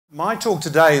My talk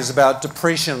today is about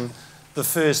depression, the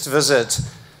first visit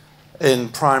in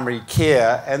primary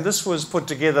care, and this was put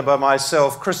together by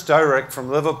myself, Chris Dorick from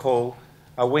Liverpool,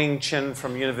 Wing Chin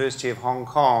from University of Hong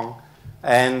Kong,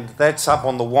 and that's up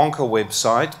on the Wonka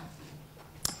website.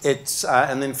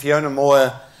 And then Fiona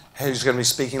Moore, who's going to be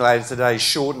speaking later today,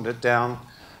 shortened it down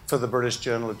for the British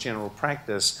Journal of General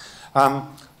Practice.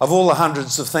 Of all the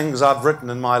hundreds of things I've written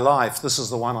in my life, this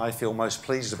is the one I feel most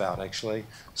pleased about, actually,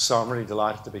 so I'm really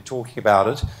delighted to be talking about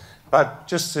it. But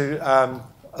just to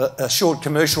a short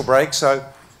commercial break, so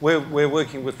we're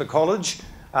working with the college,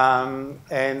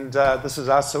 and this is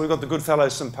us. So we've got the Goodfellow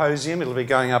Symposium. It'll be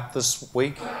going up this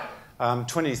week,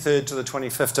 23rd to the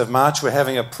 25th of March. We're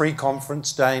having a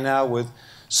pre-conference day now with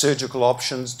surgical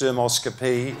options,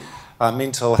 dermoscopy,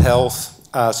 mental health.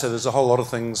 So there's a whole lot of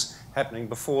things happening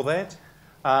before that.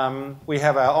 We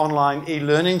have our online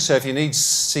e-learning, so if you need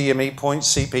CME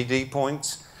points, CPD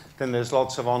points, then there's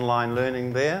lots of online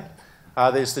learning there.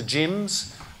 There's the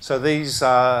gyms. So these,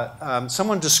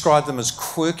 someone described them as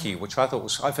quirky, which I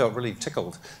felt really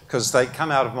tickled, because they come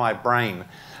out of my brain,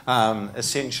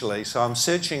 essentially. So I'm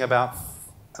searching about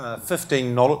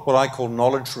 15 what I call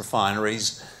knowledge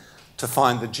refineries to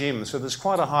find the gym. So there's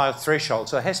quite a high threshold,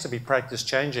 so it has to be practice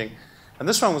changing. And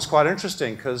this one was quite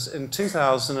interesting because in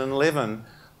 2011,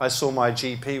 I saw my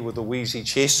GP with a wheezy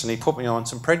chest and he put me on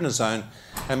some prednisone,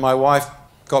 and my wife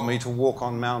got me to walk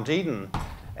on Mount Eden.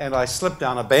 And I slipped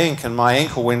down a bank and my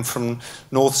ankle went from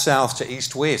north-south to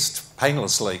east-west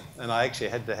painlessly. And I actually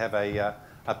had to have a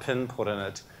pin put in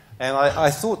it. And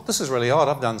I thought, this is really odd.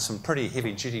 I've done some pretty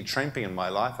heavy-duty tramping in my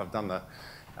life. I've done not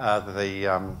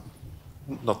the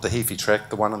Heafy track,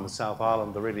 the one in the South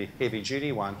Island, the really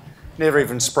heavy-duty one. Never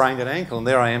even sprained an ankle, and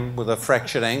there I am with a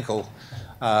fractured ankle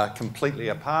completely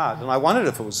apart. And I wondered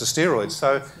if it was the steroids.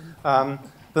 So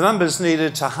the numbers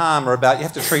needed to harm are about, you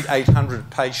have to treat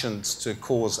 800 patients to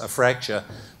cause a fracture.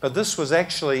 But this was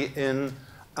actually in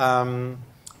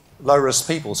low-risk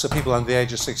people, so people under the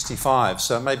age of 65,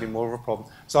 so it may be more of a problem.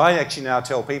 So I actually now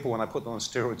tell people when I put them on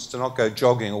steroids to not go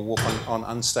jogging or walk on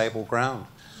unstable ground.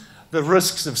 The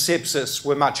risks of sepsis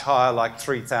were much higher, like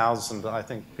 3,000, I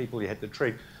think, people you had to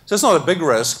treat. So it's not a big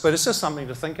risk, but it's just something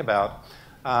to think about.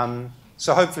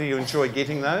 So hopefully you enjoy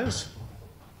getting those.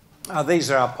 These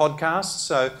are our podcasts.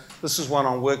 So this is one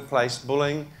on workplace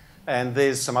bullying, and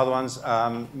there's some other ones.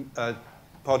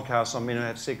 Podcasts on men who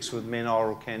have sex with men,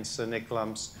 oral cancer, neck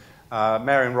lumps.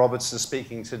 Marion Roberts is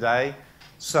speaking today.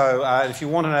 So if you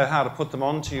want to know how to put them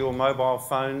onto your mobile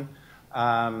phone,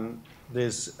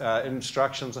 there's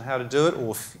instructions on how to do it,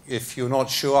 or if you're not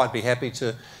sure, I'd be happy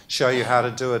to show you how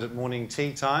to do it at morning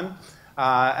tea time.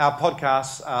 Our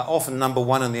podcasts are often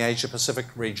 #1 in the Asia-Pacific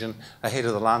region, ahead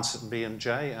of the Lancet and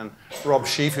BMJ, and Rob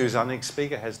Sheaf, who's our next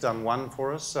speaker, has done one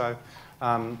for us. So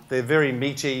they're very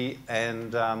meaty,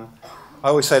 and I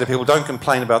always say to people, don't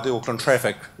complain about the Auckland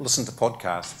traffic, listen to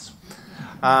podcasts.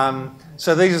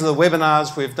 So these are the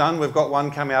webinars we've done. We've got one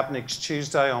coming up next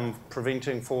Tuesday on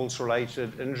preventing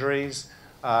falls-related injuries.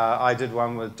 I did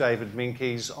one with David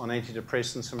Menkes on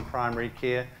antidepressants in primary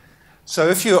care. So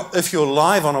if you're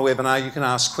live on a webinar, you can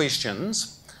ask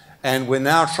questions, and we're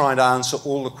now trying to answer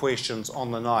all the questions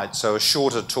on the night. So a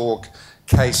shorter talk,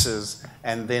 cases,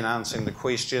 and then answering the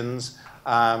questions.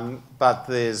 But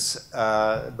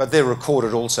they're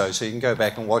recorded also, so you can go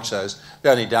back and watch those.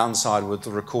 The only downside with the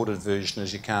recorded version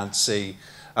is you can't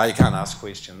ask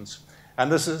questions.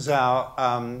 And this is our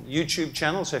YouTube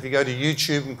channel. So if you go to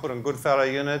YouTube and put on Goodfellow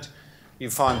Unit,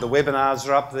 you find the webinars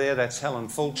are up there. That's Helen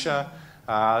Fulcher,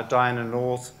 Diana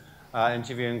North,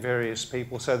 interviewing various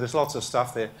people. So there's lots of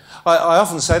stuff there. I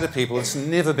often say to people, it's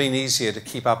never been easier to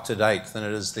keep up to date than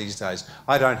it is these days.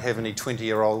 I don't have any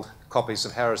 20-year-old copies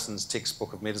of Harrison's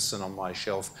textbook of medicine on my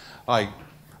shelf. I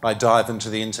dive into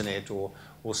the internet or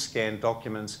scan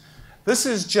documents. This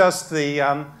is just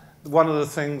one of the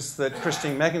things that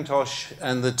Christine McIntosh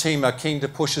and the team are keen to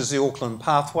push is the Auckland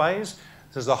pathways.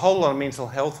 There's a whole lot of mental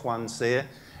health ones there.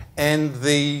 And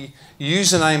the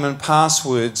username and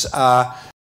passwords are...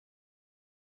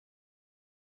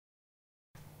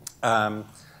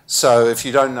 so if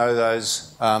you don't know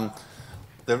those,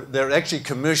 they're actually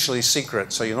commercially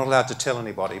secret, so you're not allowed to tell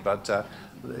anybody, but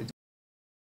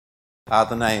are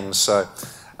the names. So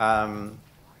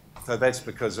that's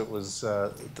because it was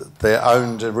they're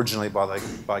owned originally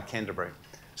by Canterbury.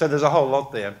 So there's a whole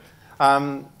lot there.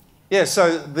 Yeah.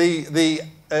 So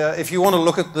if you want to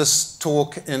look at this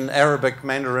talk in Arabic,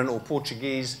 Mandarin, or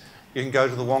Portuguese, you can go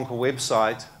to the Wonka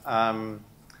website.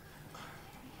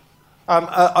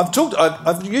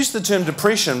 I've used the term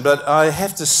depression, but I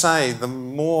have to say the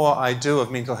more I do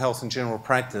of mental health in general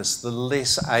practice, the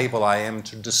less able I am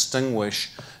to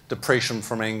distinguish depression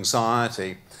from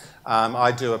anxiety.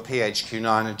 I do a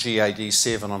PHQ-9, a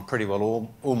GAD-7 on pretty well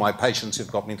all my patients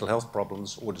who've got mental health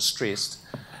problems or distressed,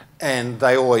 and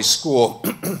they always score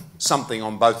something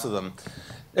on both of them.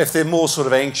 If they're more sort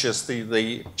of anxious,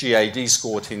 the GAD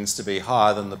score tends to be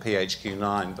higher than the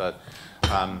PHQ-9, but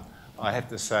I have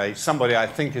to say, somebody I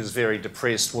think is very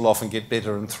depressed will often get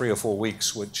better in 3 or 4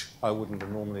 weeks, which I wouldn't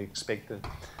have normally expected.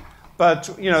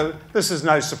 But, you know, this is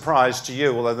no surprise to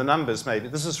you, although the numbers maybe.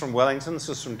 This is from Wellington, this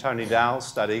is from Tony Dowell's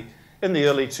study in the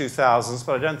early 2000s,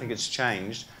 but I don't think it's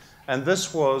changed. And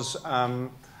this was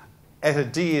at a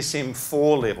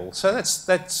DSM-4 level. So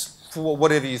that's for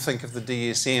whatever you think of the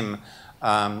DSM,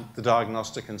 the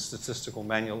Diagnostic and Statistical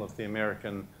Manual of the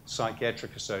American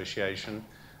Psychiatric Association.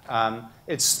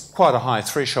 It's quite a high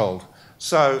threshold.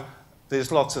 So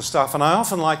there's lots of stuff. And I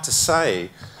often like to say,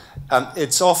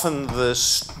 it's often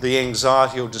the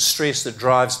anxiety or distress that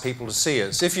drives people to see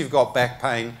us. If you've got back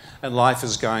pain and life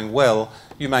is going well,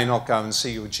 you may not go and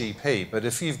see your GP. But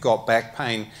if you've got back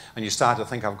pain and you start to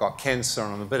think, I've got cancer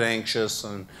and I'm a bit anxious,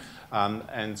 and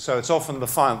so it's often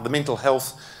the mental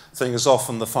health thing is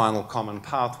often the final common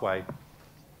pathway.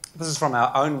 This is from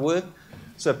our own work.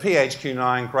 So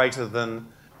PHQ-9 greater than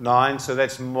 9, so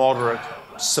that's moderate,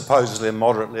 supposedly a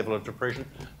moderate level of depression.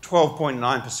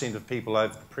 12.9% of people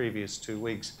over the previous 2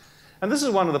 weeks. And this is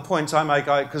one of the points I make,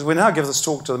 because we now give this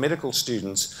talk to the medical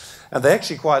students, and they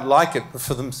actually quite like it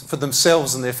for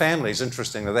themselves and their families.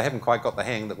 Interestingly, they haven't quite got the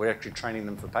hang that we're actually training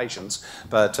them for patients,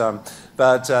 but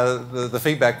the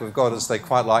feedback we've got is they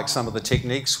quite like some of the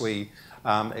techniques we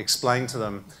explain to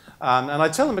them. And I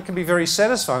tell them it can be very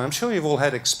satisfying. I'm sure you've all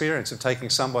had experience of taking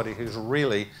somebody who's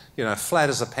really, you know, flat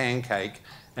as a pancake,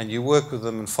 and you work with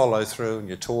them and follow through and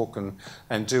you talk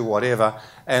and do whatever,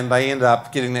 and they end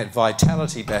up getting that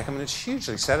vitality back. I mean, it's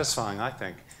hugely satisfying, I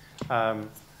think.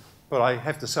 But I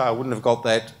have to say I wouldn't have got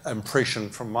that impression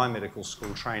from my medical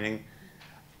school training.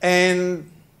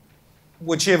 And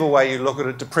whichever way you look at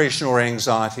it, depression or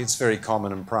anxiety, it's very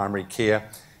common in primary care.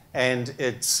 And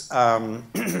it's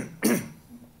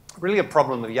really a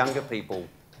problem of younger people.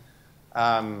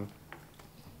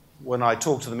 When I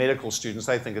talk to the medical students,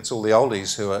 they think it's all the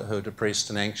oldies who are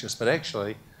depressed and anxious, but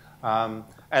actually,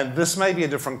 and this may be a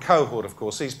different cohort, of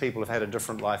course. These people have had a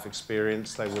different life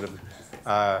experience. They would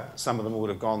have, some of them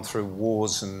would have gone through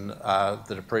wars and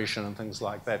the depression and things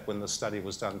like that when the study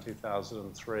was done in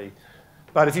 2003.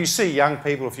 But if you see young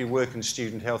people, if you work in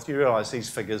student health, you realise these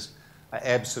figures are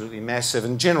absolutely massive.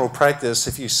 In general practice,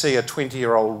 if you see a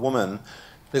 20-year-old woman,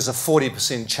 there's a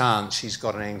 40% chance she's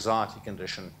got an anxiety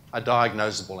condition, a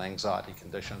diagnosable anxiety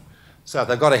condition. So if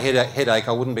they've got a headache,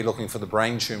 I wouldn't be looking for the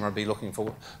brain tumour, I'd be looking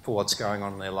for what's going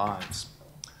on in their lives.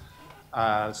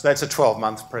 So that's a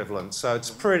 12-month prevalence, so it's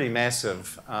pretty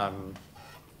massive.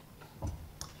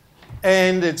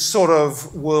 And it's sort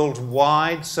of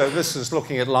worldwide, so this is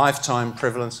looking at lifetime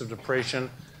prevalence of depression.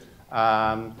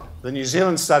 The New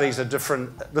Zealand studies are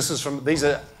different. These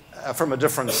are from a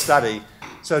different study.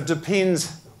 So it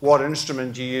depends what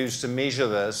instrument you use to measure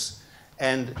this,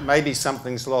 and maybe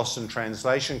something's lost in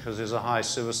translation because there's a high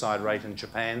suicide rate in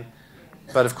Japan.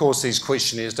 But of course, these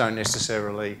questionnaires don't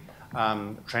necessarily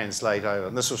translate over.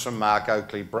 And this was from Mark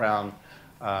Oakley Brown,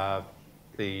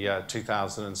 the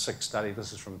 2006 study.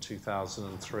 This is from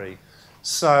 2003.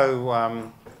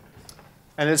 So,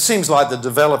 and it seems like the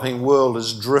developing world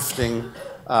is drifting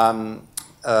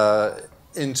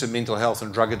into mental health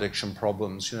and drug addiction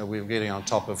problems. You know, we're getting on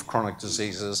top of chronic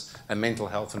diseases, and mental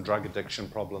health and drug addiction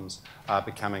problems are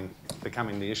becoming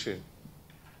the issue.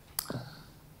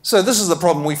 So this is the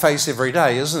problem we face every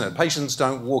day, isn't it? Patients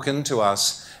don't walk into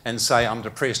us and say, I'm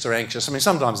depressed or anxious. I mean,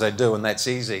 sometimes they do, and that's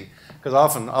easy, because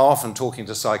I'm often talking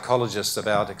to psychologists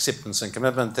about acceptance and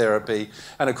commitment therapy,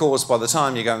 and of course, by the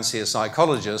time you go and see a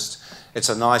psychologist, it's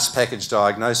a nice package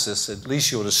diagnosis. At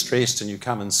least you're distressed and you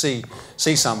come and see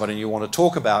somebody and you want to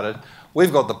talk about it.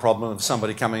 We've got the problem of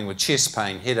somebody coming with chest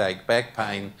pain, headache, back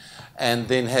pain, and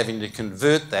then having to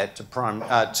convert that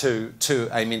to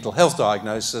a mental health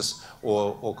diagnosis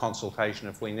or consultation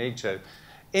if we need to.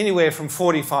 Anywhere from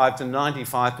 45 to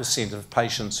 95% of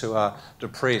patients who are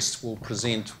depressed will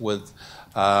present with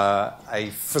a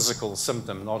physical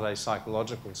symptom, not a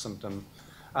psychological symptom.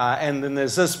 And then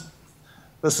there's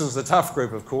this is the tough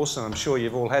group, of course, and I'm sure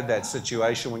you've all had that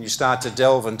situation when you start to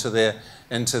delve into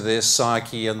their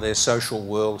psyche and their social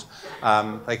world,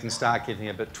 they can start getting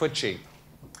a bit twitchy.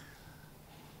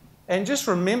 And just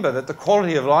remember that the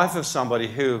quality of life of somebody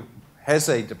who has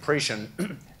a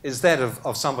depression is that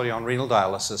of somebody on renal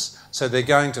dialysis. So they're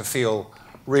going to feel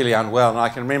really unwell. And I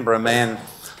can remember a man,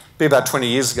 about 20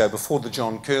 years ago, before the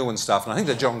John Kirwan stuff, and I think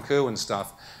the John Kirwan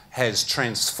stuff has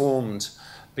transformed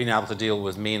been able to deal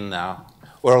with men now,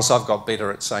 or else I've got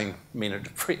better at saying men are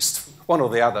depressed, one or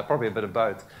the other, probably a bit of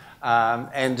both.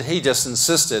 And he just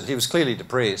insisted, he was clearly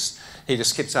depressed, he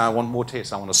just kept saying, I want more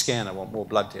tests, I want a scan, I want more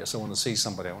blood tests, I want to see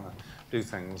somebody, I want to do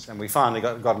things. And we finally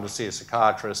got him to see a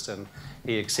psychiatrist, and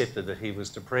he accepted that he was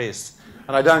depressed.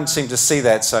 And I don't seem to see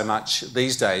that so much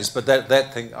these days, but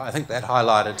that thing, I think that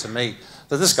highlighted to me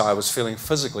that this guy was feeling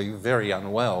physically very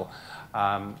unwell.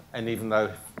 And even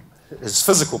though his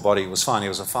physical body was fine, he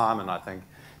was a fireman, I think,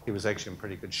 he was actually in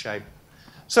pretty good shape.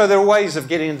 So there are ways of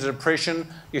getting into depression.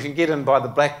 You can get in by the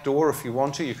back door if you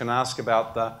want to. You can ask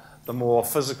about the more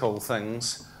physical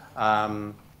things.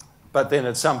 But then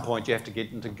at some point you have to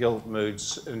get into guilt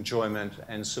moods, enjoyment,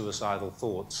 and suicidal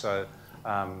thoughts. So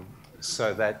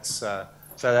that's the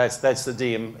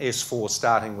DMS4,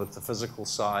 starting with the physical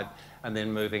side and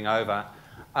then moving over.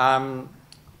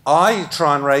 I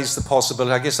try and raise the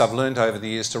possibility, I guess I've learned over the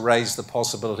years to raise the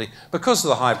possibility, because of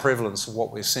the high prevalence of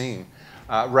what we're seeing,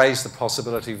 raise the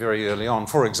possibility very early on.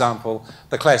 For example,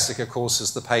 the classic, of course,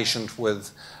 is the patient with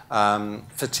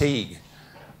fatigue.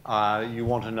 You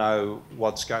want to know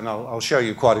what's going on. I'll show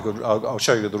you I'll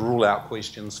show you the rule-out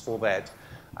questions for that.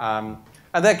 And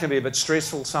that can be a bit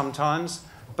stressful sometimes.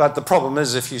 But the problem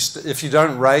is if you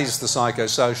don't raise the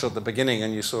psychosocial at the beginning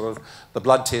and the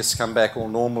blood tests come back all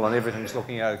normal and everything's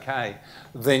looking okay,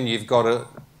 then you've got to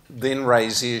then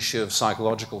raise the issue of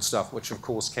psychological stuff, which of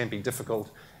course can be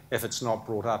difficult if it's not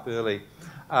brought up early.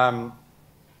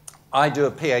 I do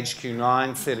a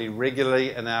PHQ-9 fairly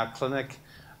regularly in our clinic,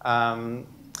 and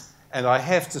I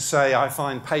have to say I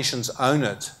find patients own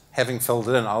it, having filled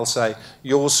it in. I'll say,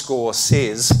 your score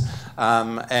says,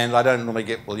 and I don't normally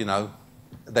get, well, you know,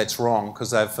 that's wrong because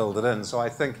they've filled it in. So I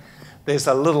think there's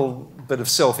a little bit of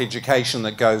self-education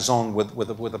that goes on with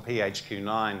a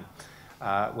PHQ-9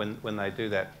 when they do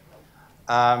that.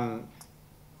 I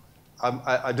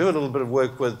do a little bit of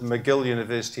work with McGill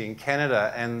University in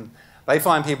Canada, and they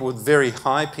find people with very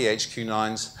high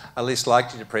PHQ-9s are less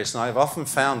likely to be depressed. And I've often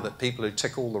found that people who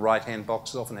tick all the right-hand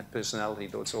boxes often have personality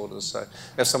disorders. So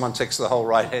if someone ticks the whole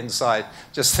right-hand side,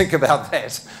 just think about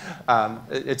that.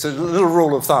 It's a little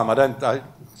rule of thumb.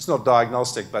 It's not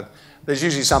diagnostic, but there's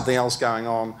usually something else going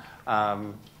on.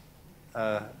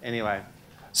 Anyway,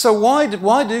 so why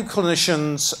do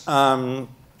clinicians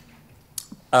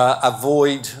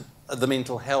avoid the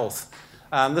mental health?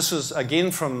 This was,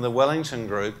 again, from the Wellington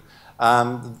group.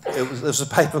 There was a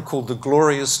paper called The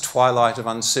Glorious Twilight of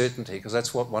Uncertainty, because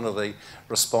that's what one of the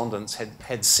respondents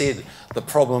had said. The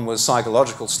problem with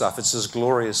psychological stuff, it's this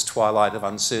glorious twilight of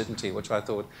uncertainty, which I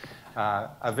thought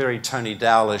a very Tony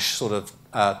Dowlish sort of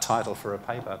title for a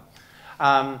paper.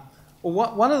 Well,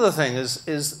 one of the things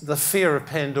is the fear of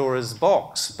Pandora's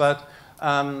box, but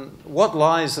what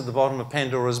lies at the bottom of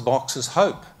Pandora's box is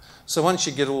hope. So once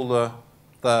you get all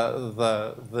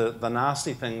the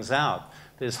nasty things out,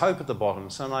 there's hope at the bottom.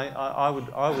 So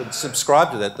I would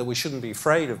subscribe to that we shouldn't be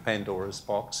afraid of Pandora's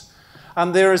box.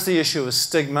 There is the issue of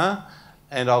stigma,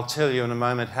 and I'll tell you in a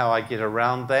moment how I get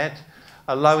around that.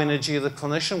 A low energy of the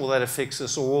clinician, well, that affects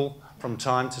us all from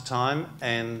time to time,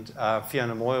 and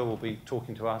Fiona Moyer will be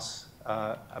talking to us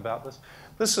about this.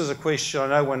 This is a question, I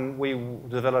know when we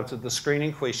developed the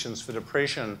screening questions for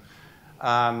depression,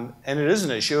 and it is an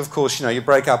issue. Of course, you know, you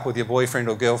break up with your boyfriend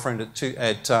or girlfriend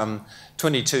at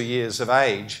 22 years of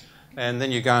age, and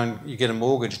then you go and you get a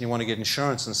mortgage and you want to get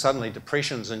insurance, and suddenly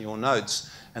depression's in your notes,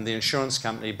 and the insurance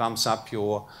company bumps up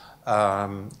your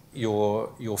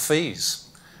fees.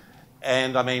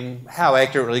 And I mean, how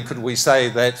accurately could we say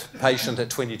that patient at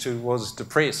 22 was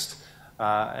depressed?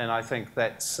 And I think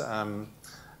that's an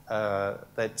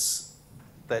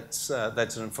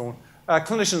informed.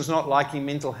 Clinicians not liking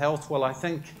mental health. Well, I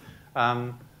think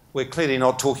we're clearly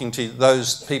not talking to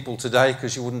those people today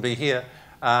because you wouldn't be here.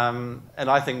 And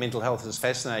I think mental health is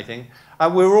fascinating.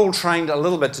 We're all trained a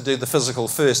little bit to do the physical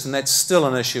first, and that's still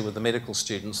an issue with the medical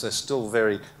students. They're still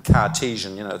very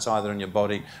Cartesian. You know, it's either in your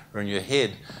body or in your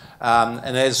head.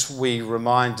 And as we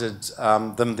reminded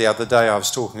them the other day, I was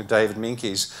talking to David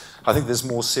Menkes, I think there's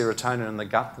more serotonin in the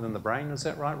gut than in the brain. Is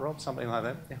that right, Rob? Something like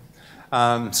that?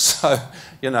 Yeah. So,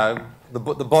 you know, the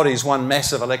body's one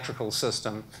massive electrical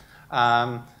system.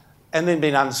 And then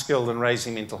being unskilled in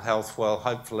raising mental health, well,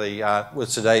 hopefully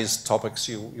with today's topics,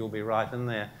 you'll be right in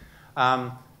there.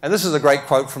 And this is a great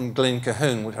quote from Glenn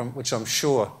Cahoon, which I'm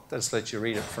sure, let's let you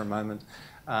read it for a moment.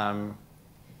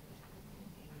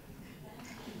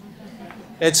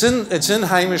 It's in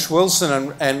Hamish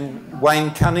Wilson and Wayne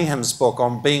Cunningham's book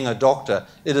on being a doctor.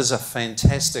 It is a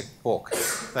fantastic book.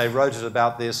 They wrote it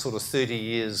about their sort of 30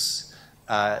 years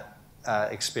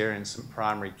experience in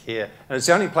primary care. And it's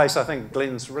the only place I think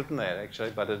Glenn's written that,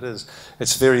 actually, but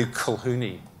it's very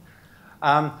Colquhoun-y.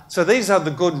 So these are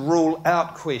the good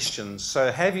rule-out questions.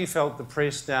 So have you felt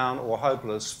depressed, down, or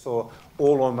hopeless for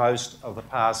all or most of the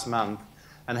past month?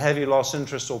 And have you lost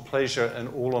interest or pleasure in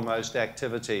all or most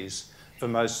activities for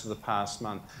most of the past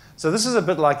month? So this is a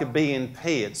bit like a BNP.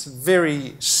 It's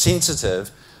very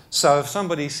sensitive. So if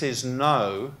somebody says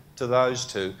no to those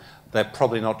two, they're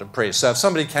probably not depressed. So if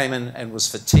somebody came in and was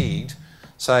fatigued,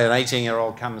 say an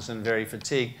 18-year-old comes in very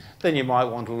fatigued, then you might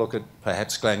want to look at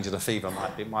perhaps glandular fever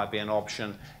might be an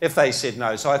option if they said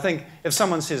no. So I think if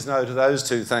someone says no to those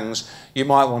two things, you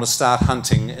might want to start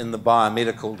hunting in the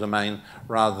biomedical domain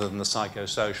rather than the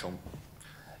psychosocial.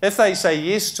 If they say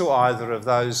yes to either of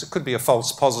those, it could be a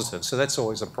false positive. So that's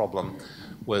always a problem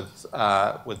with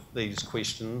these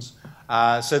questions.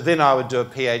 So then I would do a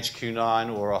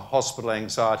PHQ-9 or a hospital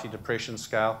anxiety depression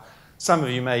scale. Some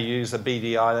of you may use a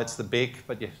BDI, that's the Beck,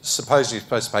 but suppose you're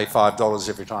supposed to pay $5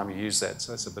 every time you use that.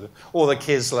 So that's a bit of, or the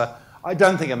Kessler. I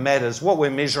don't think it matters. What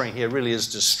we're measuring here really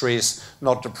is distress,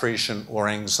 not depression or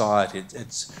anxiety.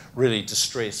 It's really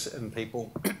distress in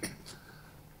people.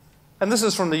 And this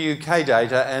is from the UK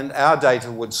data, and our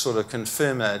data would sort of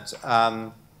confirm it.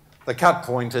 The cut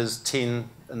point is 10,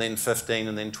 and then 15,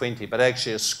 and then 20, but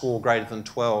actually a score greater than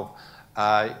 12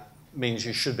 means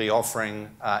you should be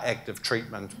offering active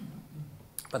treatment.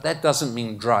 But that doesn't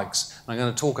mean drugs. I'm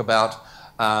going to talk about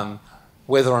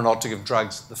whether or not to give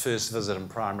drugs at the first visit in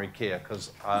primary care,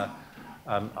 because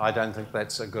I don't think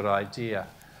that's a good idea.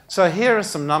 So here are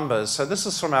some numbers. So this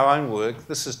is from our own work.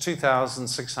 This is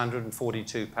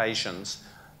 2,642 patients,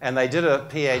 and they did a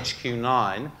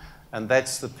PHQ-9, and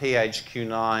that's the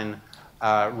PHQ-9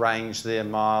 range there,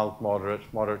 mild,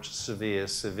 moderate to severe,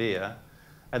 severe.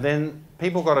 And then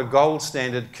people got a gold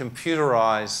standard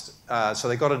computerized, so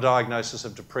they got a diagnosis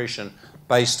of depression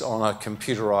based on a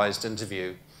computerized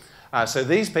interview. So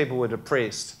these people were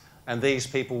depressed, and these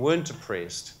people weren't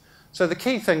depressed. So the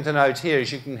key thing to note here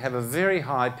is you can have a very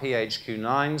high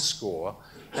PHQ-9 score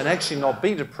and actually not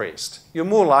be depressed. You're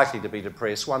more likely to be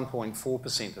depressed.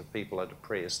 1.4% of people are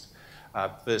depressed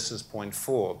versus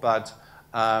 0.4. But,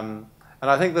 and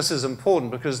I think this is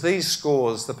important because these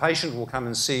scores, the patient will come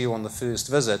and see you on the first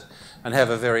visit and have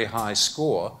a very high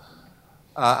score.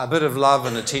 A bit of love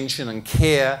and attention and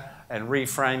care and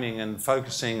reframing and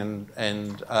focusing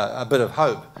and a bit of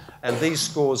hope. And these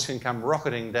scores can come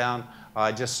rocketing down.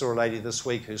 I just saw a lady this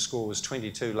week whose score was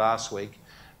 22 last week,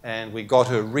 and we got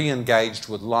her re-engaged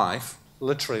with life.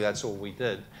 Literally, that's all we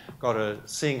did. Got her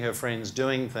seeing her friends,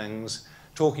 doing things,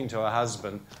 talking to her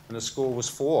husband, and the score was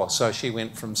 4. So she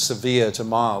went from severe to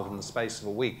mild in the space of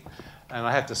a week. And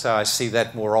I have to say, I see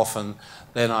that more often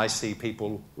than I see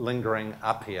people lingering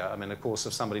up here. I mean, of course,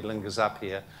 if somebody lingers up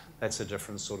here, that's a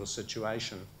different sort of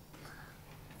situation.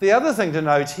 The other thing to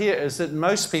note here is that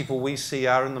most people we see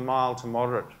are in the mild to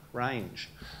moderate range.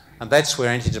 And that's where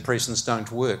antidepressants don't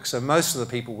work. So most of the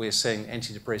people we're seeing,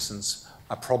 antidepressants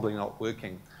are probably not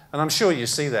working. And I'm sure you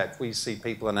see that. We see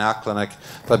people in our clinic,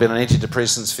 they've been on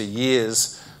antidepressants for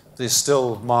years, they're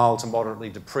still mild to moderately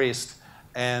depressed,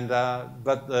 and,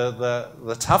 but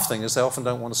the tough thing is they often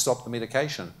don't want to stop the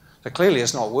medication. So clearly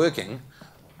it's not working,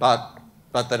 but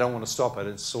they don't want to stop it.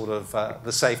 It's sort of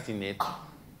the safety net.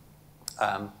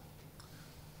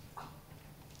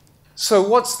 So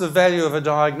what's the value of a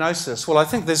diagnosis? Well, I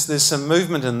think there's some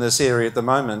movement in this area at the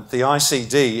moment. The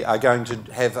ICD are going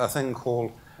to have a thing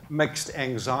called mixed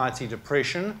anxiety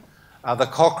depression. The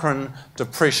Cochrane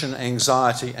Depression,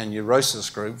 Anxiety and Neurosis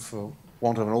Group, for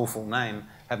want of an awful name,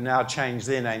 have now changed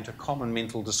their name to Common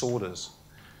Mental Disorders.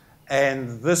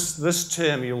 And this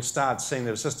term you'll start seeing,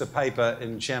 there was just a paper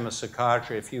in JAMA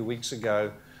Psychiatry a few weeks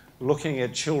ago looking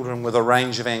at children with a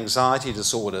range of anxiety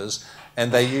disorders,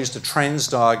 and they used a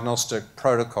transdiagnostic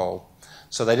protocol.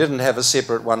 So they didn't have a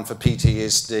separate one for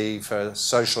PTSD, for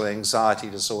social anxiety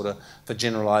disorder, for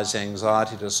generalized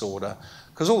anxiety disorder,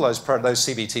 because all those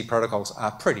CBT protocols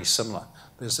are pretty similar.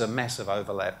 There's a massive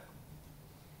overlap.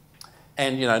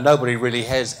 And, you know, nobody really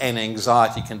has an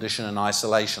anxiety condition in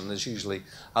isolation. There's usually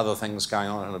other things going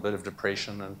on and a bit of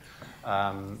depression.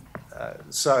 And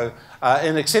so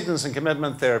in acceptance and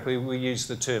commitment therapy, we use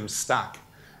the term stuck.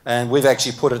 And we've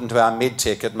actually put it into our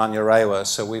medtech at Manurewa.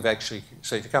 So we've actually,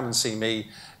 so if you come and see me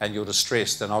and you're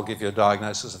distressed, then I'll give you a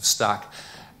diagnosis of stuck.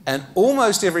 And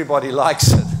almost everybody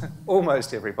likes it,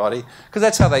 almost everybody, because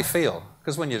that's how they feel.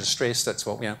 Because when you're distressed, that's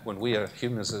what, you know, when we are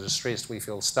humans are distressed, we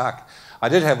feel stuck. I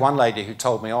did have one lady who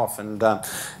told me off, and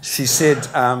she said,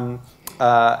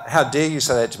 how dare you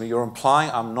say that to me? You're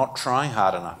implying I'm not trying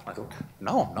hard enough. I thought,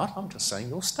 no, I'm not. I'm just saying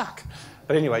you're stuck.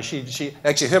 But anyway,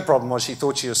 actually her problem was she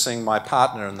thought she was seeing my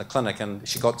partner in the clinic, and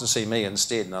she got to see me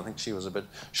instead, and I think she was a bit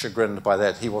chagrined by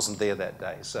that. He wasn't there that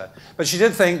day. So, but she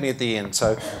did thank me at the end,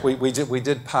 so we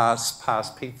did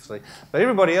pass peacefully. But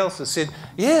everybody else has said,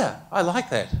 yeah, I like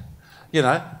that. You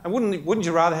know, and wouldn't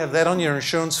you rather have that on your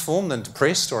insurance form than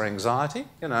depressed or anxiety?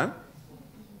 You know.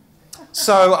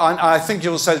 So I think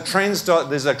you'll say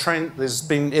there's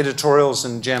been editorials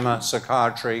in JAMA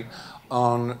Psychiatry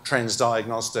on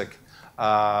transdiagnostic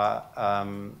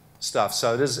stuff.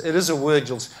 So it is a word.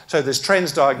 So there's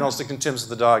transdiagnostic in terms of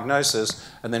the diagnosis,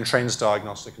 and then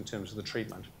transdiagnostic in terms of the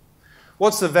treatment.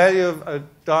 What's the value of a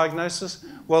diagnosis?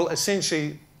 Well,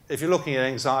 essentially, if you're looking at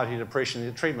anxiety, depression,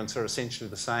 the treatments are essentially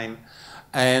the same.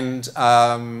 And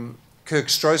Kirk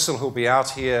Stroessel, who'll be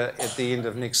out here at the end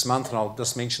of next month, and I'll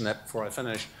just mention that before I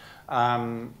finish,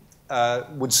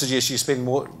 would suggest you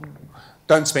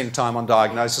don't spend time on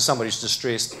diagnosis. Somebody's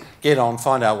distressed, get on,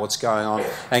 find out what's going on,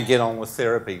 and get on with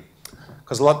therapy.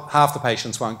 Because half the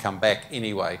patients won't come back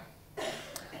anyway.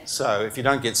 So if you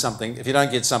don't get something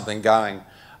going,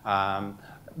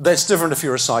 that's different if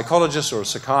you're a psychologist or a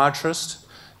psychiatrist.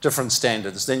 Different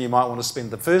standards. Then you might want to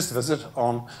spend the first visit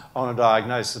on a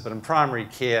diagnosis, but in primary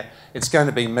care, it's going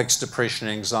to be mixed depression,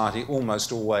 anxiety,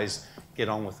 almost always get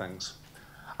on with things.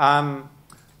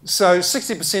 So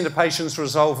 60% of patients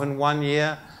resolve in 1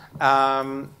 year,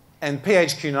 and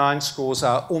PHQ-9 scores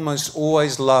are almost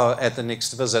always lower at the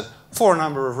next visit for a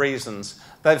number of reasons.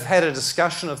 They've had a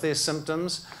discussion of their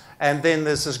symptoms, and then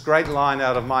there's this great line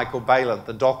out of Michael Baylett,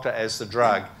 the doctor as the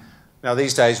drug. Now,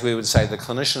 these days we would say the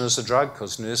clinician is the drug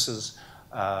because nurses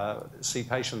see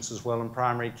patients as well in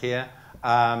primary care.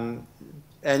 And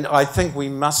I think we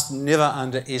must never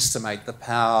underestimate the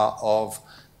power of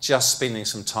just spending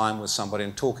some time with somebody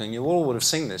and talking. You all would have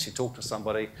seen this. You talk to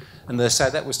somebody and they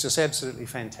say, that was just absolutely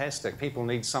fantastic. People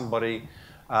need somebody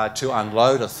to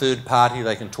unload, a third party.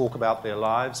 They can talk about their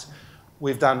lives.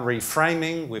 We've done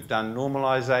reframing. We've done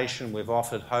normalization. We've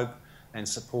offered hope and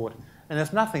support. And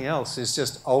if nothing else, it's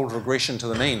just old regression to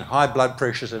the mean. High blood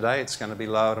pressure today, it's going to be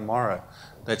lower tomorrow.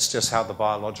 That's just how the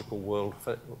biological world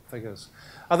figures.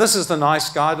 This is the NICE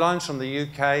guidelines from the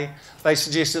UK. They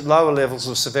suggested lower levels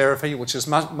of severity, which is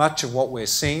much of what we're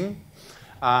seeing.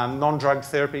 Non-drug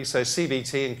therapy, so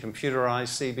CBT and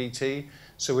computerized CBT.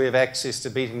 So we have access to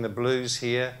beating the blues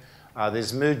here.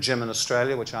 There's Mood Gym in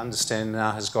Australia, which I understand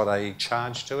now has got a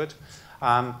charge to it.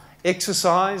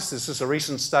 Exercise, this is a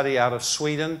recent study out of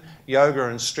Sweden. Yoga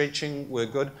and stretching were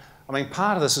good. I mean,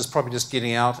 part of this is probably just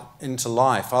getting out into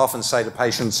life. I often say to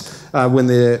patients when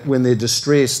they're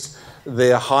distressed,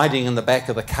 they're hiding in the back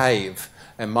of the cave.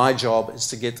 And my job is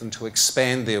to get them to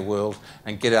expand their world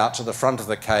and get out to the front of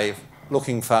the cave,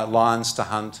 looking for lions to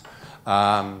hunt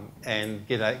and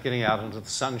getting out into the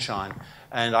sunshine.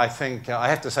 And I think, I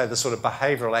have to say, this sort of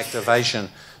behavioural activation,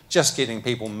 just getting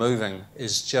people moving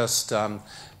is just,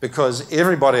 because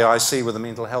everybody I see with a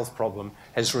mental health problem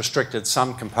has restricted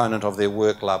some component of their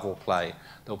work, love or play.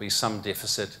 There'll be some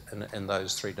deficit in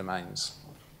those three domains.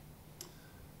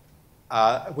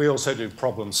 We also do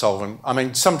problem solving. I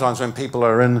mean, sometimes when people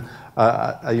are in,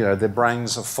 their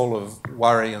brains are full of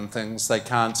worry and things, they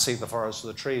can't see the forest for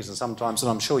the trees. And sometimes, and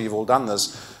I'm sure you've all done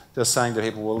this, just saying to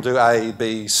people, we'll do A,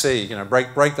 B, C,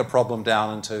 break the problem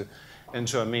down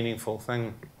into a meaningful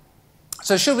thing.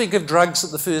 So should we give drugs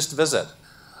at the first visit?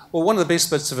 Well, one of the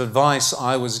best bits of advice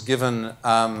I was given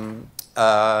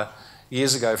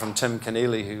years ago from Tim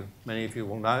Keneally, who many of you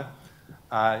will know,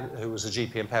 who was a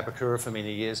GP in Papakura for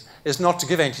many years, is not to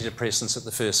give antidepressants at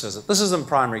the first visit. This is in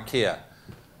primary care.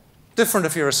 Different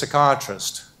if you're a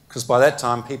psychiatrist, because by that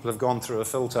time people have gone through a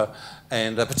filter,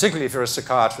 and particularly if you're a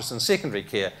psychiatrist in secondary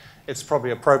care, it's probably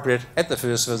appropriate at the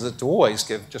first visit to always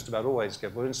give, just about always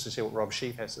give. We're interested to see what Rob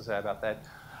Sheep has to say about that.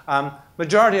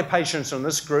 Majority of patients in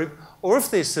this group, or if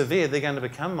they're severe, they're going to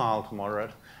become mild to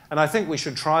moderate. And I think we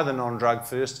should try the non-drug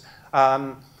first.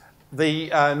 The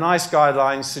NICE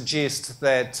guidelines suggest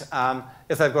that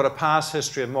if they've got a past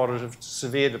history of moderate to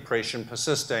severe depression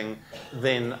persisting,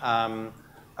 then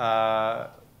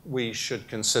we should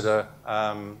consider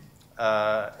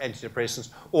antidepressants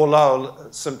or lower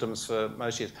symptoms for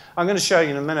most years. I'm going to show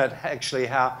you in a minute actually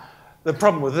how the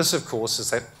problem with this, of course, is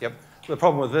that, the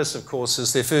problem with this, of course,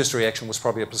 is their first reaction was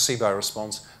probably a placebo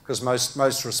response, because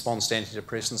most response to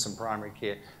antidepressants in primary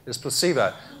care is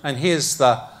placebo. And here's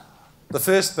the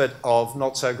first bit of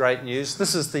not so great news.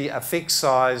 This is the effect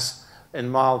size in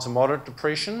mild to moderate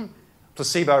depression.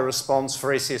 Placebo response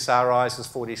for SSRIs is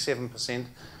 47%.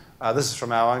 This is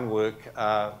from our own work,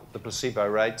 the placebo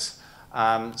rates.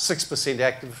 6%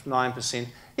 active, 9%.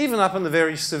 Even up in the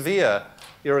very severe,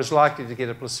 you're as likely to get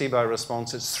a placebo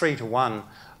response. It's 3 to 1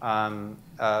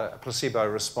 placebo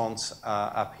response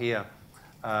up here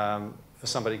for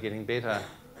somebody getting better.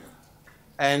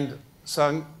 And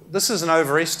so this is an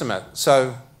overestimate.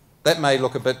 So that may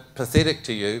look a bit pathetic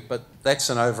to you, but that's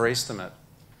an overestimate.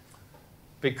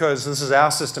 Because this is our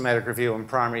systematic review on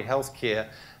primary health care,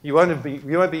 you won't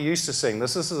be used to seeing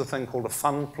this. This is a thing called a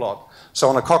fun plot. So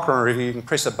on a Cochrane review, you can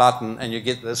press a button and you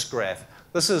get this graph.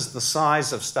 This is the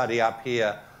size of study up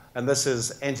here, and this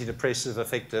is antidepressive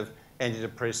effective,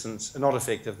 antidepressants not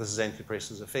effective, this is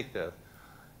antidepressants effective.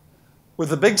 With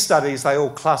the big studies, they all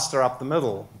cluster up the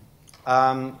middle.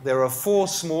 There are 4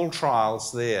 small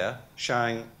trials there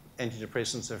showing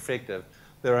antidepressants are effective.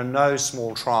 There are no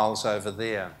small trials over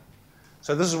there.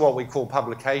 So this is what we call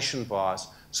publication bias.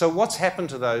 So what's happened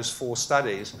to those 4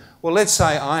 studies? Well, let's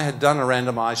say I had done a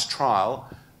randomized trial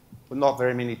with not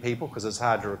very many people, because it's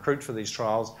hard to recruit for these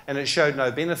trials, and it showed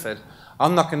no benefit.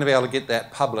 I'm not going to be able to get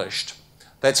that published.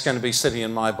 That's going to be sitting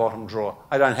in my bottom drawer.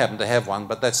 I don't happen to have one,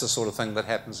 but that's the sort of thing that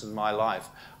happens in my life.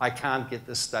 I can't get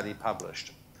this study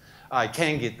published. I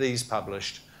can get these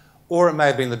published. Or it may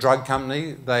have been the drug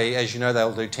company. They, as you know,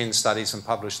 they'll do 10 studies and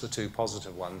publish the 2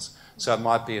 positive ones. So it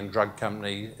might be in drug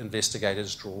company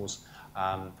investigators' drawers.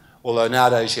 Although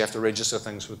nowadays you have to register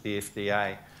things with the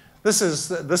FDA. This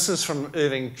is from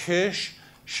Irving Kirsch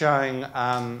showing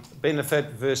benefit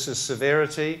versus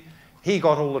severity. He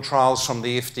got all the trials from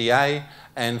the FDA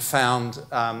and found,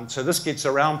 so this gets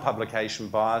around publication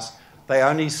bias. They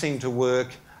only seem to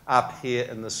work up here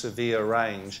in the severe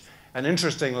range. And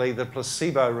interestingly, the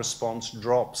placebo response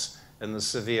drops in the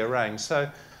severe range. So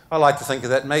I like to think of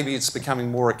that. Maybe it's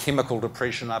becoming more a chemical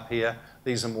depression up here.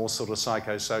 These are more sort of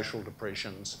psychosocial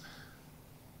depressions.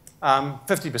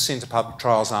 50% of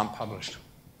trials aren't published.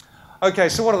 Okay,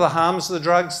 so what are the harms of the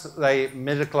drugs? They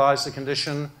medicalize the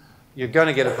condition. You're going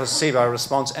to get a placebo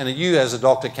response, and you as a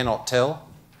doctor cannot tell.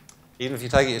 Even if you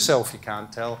take it yourself, you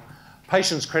can't tell.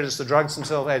 Patients credits the drugs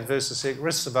themselves, adverse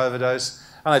risks of overdose.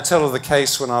 And I tell of the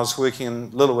case when I was working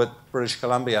in Lillooet, British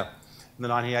Columbia in the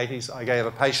 1980s. I gave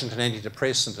a patient an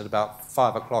antidepressant at about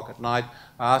 5 o'clock at night.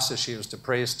 I asked her if she was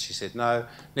depressed. She said no.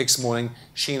 Next morning,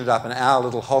 she ended up in our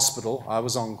little hospital. I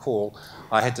was on call.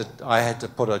 I had to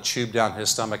put a tube down her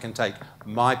stomach and take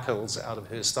my pills out of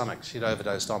her stomach. She'd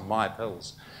overdosed on my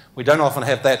pills. We don't often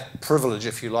have that privilege,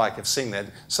 if you like, of seeing that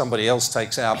somebody else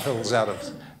takes our pills out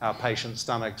of our patients'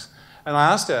 stomachs. And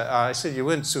I asked her, I said, you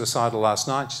weren't suicidal last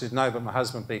night? She said, no, but my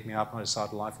husband beat me up. My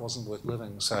suicidal life wasn't worth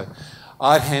living. So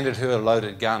I'd handed her a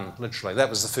loaded gun, literally. That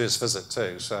was the first visit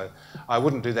too. So I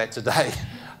wouldn't do that today,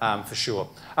 for sure.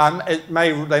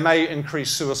 They may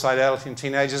increase suicidality in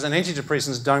teenagers, and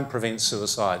antidepressants don't prevent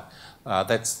suicide.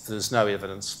 There's no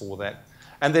evidence for that.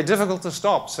 And they're difficult to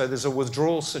stop. So there's a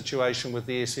withdrawal situation with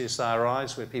the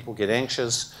SSRIs where people get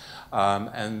anxious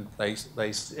and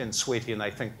sweaty, and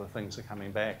they think the things are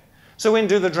coming back. So when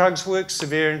do the drugs work?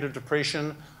 Severe into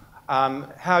depression.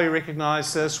 How you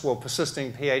recognise this? Well,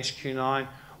 persisting PHQ-9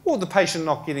 or the patient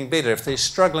not getting better. If they're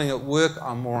struggling at work,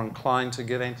 I'm more inclined to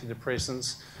give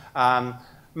antidepressants.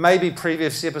 Maybe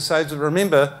previous episodes, but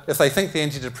remember, if they think the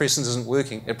antidepressant isn't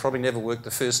working, it probably never worked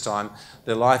the first time.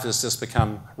 Their life has just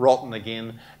become rotten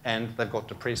again and they've got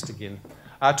depressed again.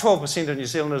 12% of New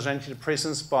Zealanders are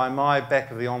antidepressants. By my back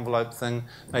of the envelope thing,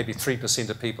 maybe 3%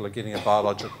 of people are getting a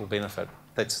biological benefit.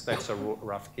 That's a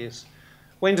rough guess.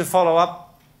 When to follow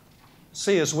up?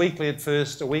 See us weekly at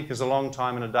first. A week is a long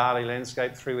time in a daily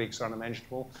landscape. 3 weeks are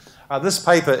unimaginable. This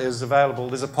paper is available.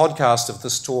 There's a podcast of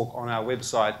this talk on our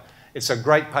website. It's a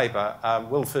great paper.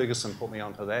 Will Ferguson put me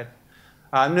onto that.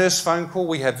 Nurse phone call.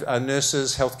 We have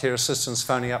nurses, healthcare assistants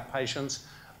phoning up patients.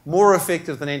 More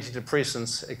effective than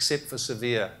antidepressants, except for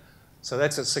severe. So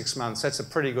that's at 6 months. That's a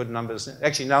pretty good numbers.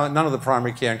 Actually, none of the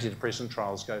primary care antidepressant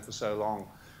trials go for so long.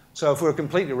 So if we were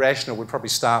completely rational, we'd probably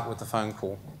start with the phone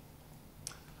call.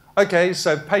 Okay,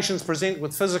 so patients present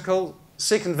with physical.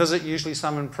 Second visit, usually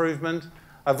some improvement.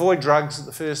 Avoid drugs at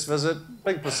the first visit.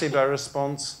 Big placebo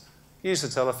response. Use the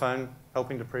telephone.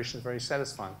 Helping depression is very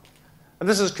satisfying. And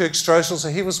this is Kirk Stroessel. So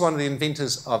he was one of the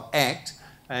inventors of ACT,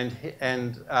 and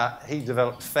he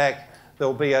developed FACT.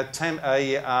 There'll be a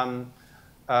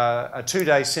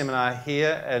 2-day seminar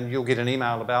here, and you'll get an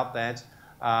email about that.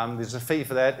 There's a fee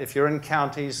for that. If you're in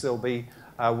counties, there'll be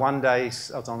 1 day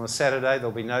on a Saturday.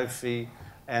 There'll be no fee,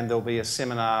 and there'll be a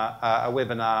seminar, a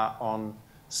webinar on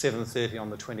 7:30 on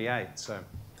the 28th. So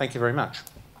thank you very much.